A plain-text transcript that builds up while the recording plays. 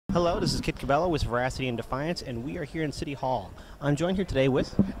Hello, this is Kit Cabello with Veracity and Defiance, and we are here in City Hall. I'm joined here today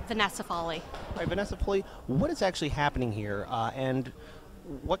with... Vanessa Foley. All right, Vanessa Foley, what is actually happening here, and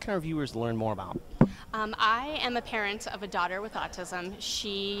what can our viewers learn more about? I am a parent of a daughter with autism.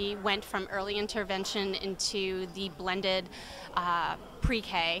 She went from early intervention into the blended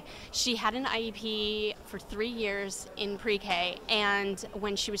pre-K. She had an IEP for 3 years in pre-K, and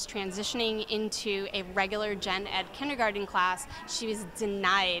when she was transitioning into a regular gen ed kindergarten class, she was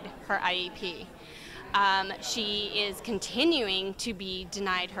denied her IEP. She is continuing to be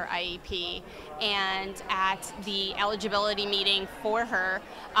denied her IEP, and at the eligibility meeting for her,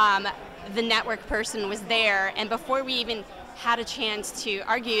 the network person was there, and before we even had a chance to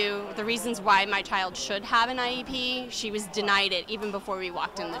argue the reasons why my child should have an IEP, she was denied it even before we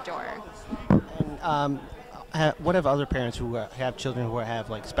walked in the door. And what have other parents who have children who have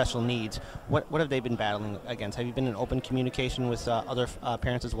like special needs, what have they been battling against? Have you been in open communication with other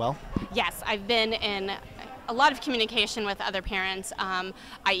parents as well? Yes, I've been in a lot of communication with other parents.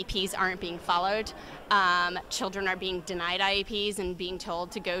 IEPs aren't being followed. Children are being denied IEPs and being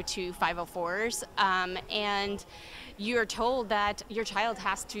told to go to 504s. And you're told that your child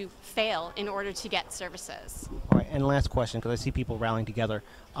has to fail in order to get services. All right, and last question, because I see people rallying together.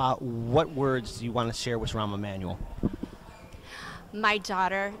 What words do you want to share with Rahm Emanuel? My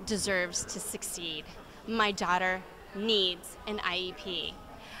daughter deserves to succeed. My daughter needs an IEP.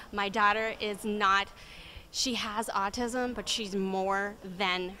 My daughter is not, she has autism, but she's more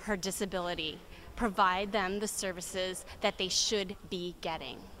than her disability. Provide them the services that they should be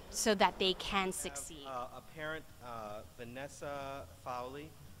getting so that they can succeed. A parent, Vanessa Foley,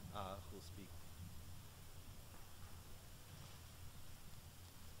 who'll speak.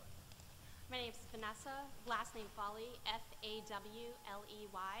 My name is Vanessa, last name Foley,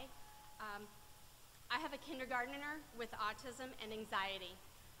 F-A-W-L-E-Y. I have a kindergartner with autism and anxiety.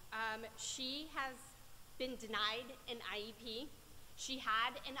 She has been denied an IEP. She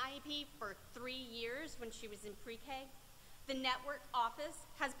had an IEP for 3 years when she was in pre-K. The network office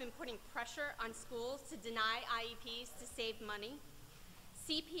has been putting pressure on schools to deny IEPs to save money.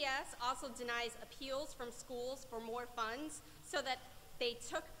 CPS also denies appeals from schools for more funds so that they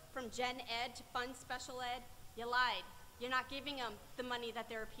took from gen ed to fund special ed. You lied. You're not giving them the money that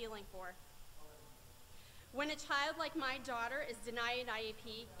they're appealing for. When a child like my daughter is denied an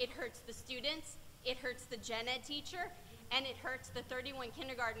IEP, it hurts the students, it hurts the gen ed teacher, and it hurts the 31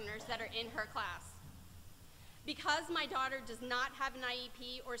 kindergartners that are in her class. Because my daughter does not have an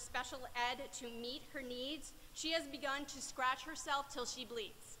IEP or special ed to meet her needs, she has begun to scratch herself till she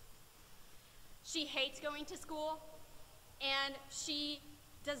bleeds. She hates going to school, and she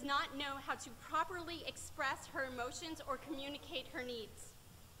does not know how to properly express her emotions or communicate her needs.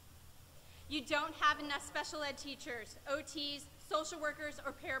 You don't have enough special ed teachers, OTs, social workers,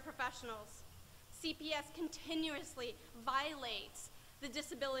 or paraprofessionals. CPS continuously violates the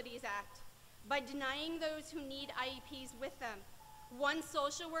Disabilities Act by denying those who need IEPs with them. One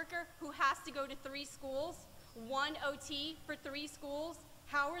social worker who has to go to 3 schools, one OT for 3 schools.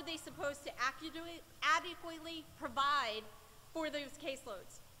 How are they supposed to adequately provide for those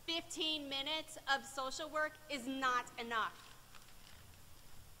caseloads? 15 minutes of social work is not enough.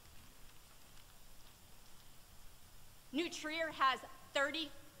 New Trier has 20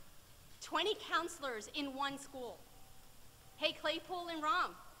 counselors in one school. Hey, Claypool and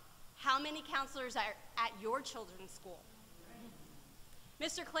Rahm, how many counselors are at your children's school?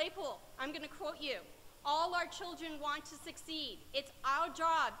 Mr. Claypool, I'm going to quote you. All our children want to succeed. It's our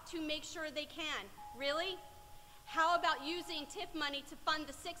job to make sure they can. Really? How about using TIF money to fund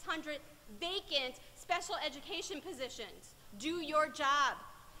the 600 vacant special education positions? Do your job.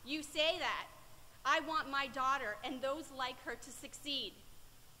 You say that. I want my daughter and those like her to succeed.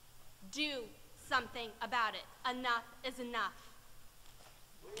 Do something about it. Enough is enough.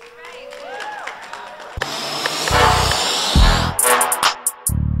 Right.